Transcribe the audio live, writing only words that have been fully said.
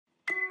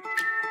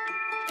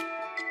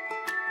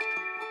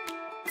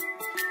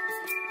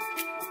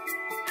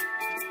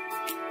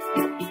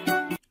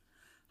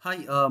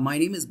Hi, my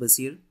name is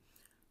Basir.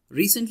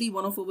 Recently,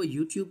 one of our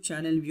YouTube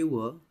channel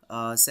viewer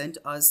sent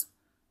us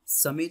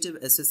Summative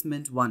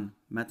Assessment 1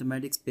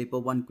 Mathematics Paper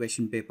 1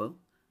 question paper.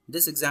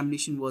 This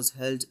examination was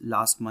held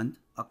last month,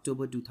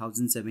 October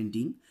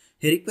 2017.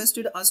 He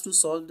requested us to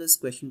solve this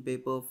question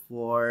paper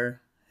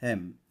for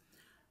him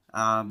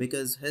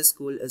because his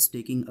school is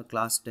taking a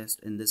class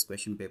test in this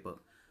question paper.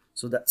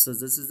 So this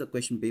is the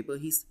question paper.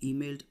 He's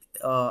emailed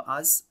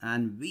us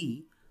and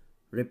we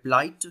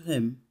replied to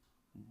him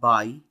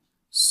by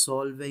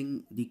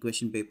solving the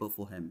question paper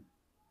for him.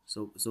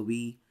 So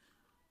we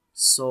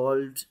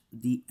solved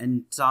the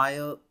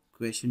entire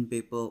question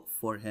paper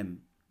for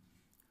him.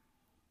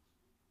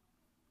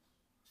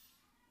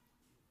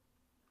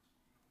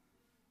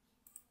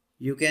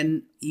 You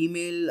can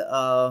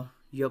email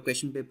your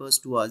question papers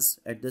to us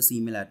at this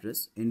email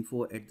address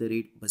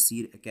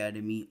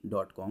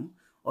info@basiracademy.com,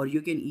 or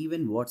you can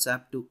even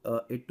WhatsApp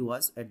it to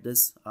us at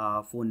this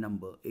phone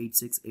number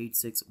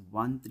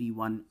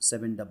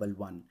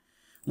 8686131711.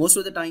 Most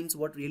of the times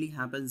what really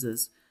happens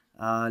is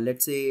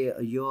let's say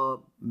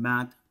your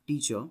math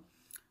teacher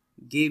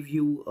gave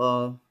you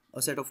a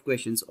set of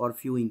questions or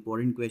few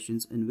important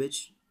questions in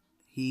which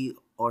he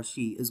or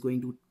she is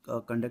going to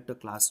conduct a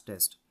class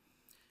test.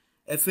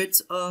 If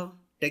it's a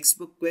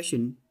textbook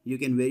question, you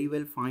can very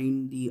well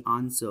find the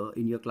answer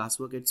in your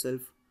classwork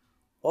itself,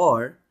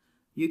 or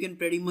you can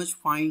pretty much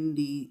find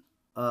the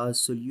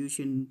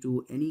solution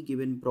to any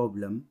given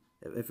problem.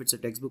 If it's a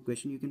textbook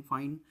question, you can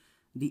find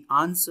the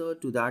answer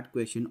to that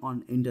question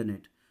on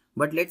internet.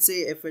 But let's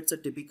say if it's a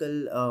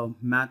typical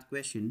math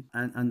question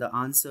and the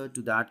answer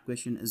to that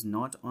question is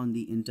not on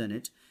the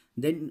internet,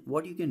 then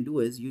what you can do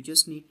is you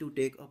just need to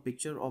take a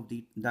picture of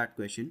that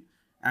question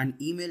and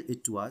email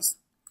it to us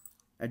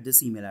at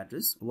this email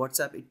address,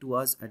 WhatsApp it to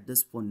us at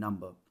this phone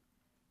number.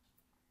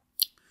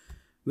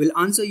 We'll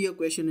answer your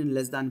question in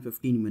less than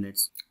 15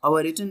 minutes.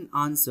 Our written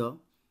answer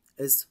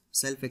is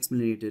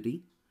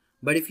self-explanatory,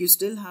 but if you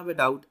still have a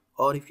doubt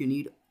or if you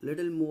need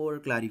little more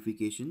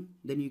clarification,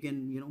 then you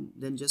can,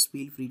 then just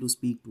feel free to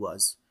speak to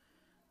us.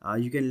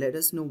 You can let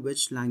us know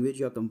which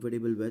language you're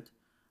comfortable with.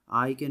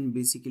 I can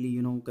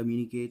basically,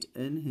 communicate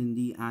in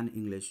Hindi and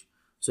English.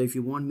 So if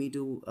you want me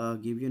to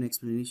give you an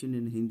explanation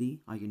in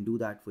Hindi, I can do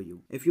that for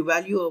you. If you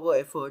value our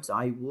efforts,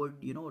 I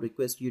would,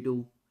 request you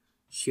to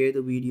share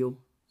the video,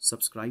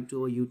 subscribe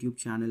to our YouTube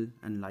channel,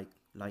 and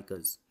like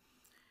us.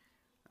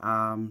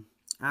 And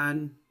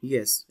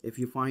yes, if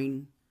you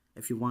find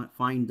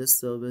this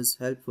service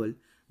helpful,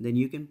 then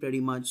you can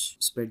pretty much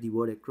spread the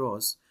word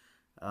across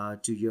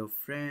to your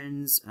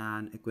friends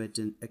and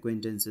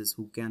acquaintances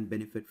who can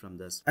benefit from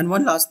this. And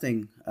one last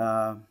thing,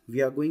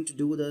 we are going to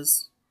do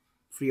this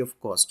free of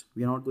cost.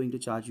 We are not going to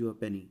charge you a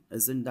penny.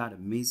 Isn't that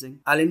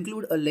amazing? I'll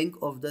include a link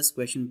of this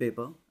question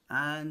paper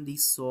and the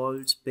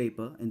solved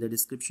paper in the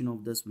description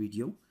of this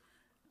video.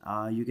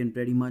 You can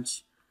pretty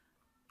much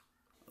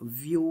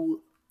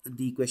view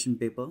the question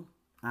paper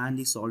and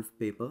the solved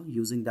paper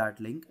using that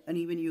link, and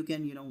even you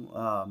can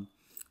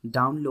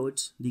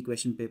download the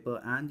question paper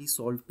and the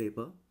solved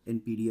paper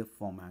in PDF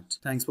format.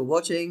 Thanks for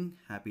watching.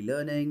 Happy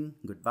learning.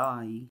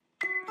 Goodbye.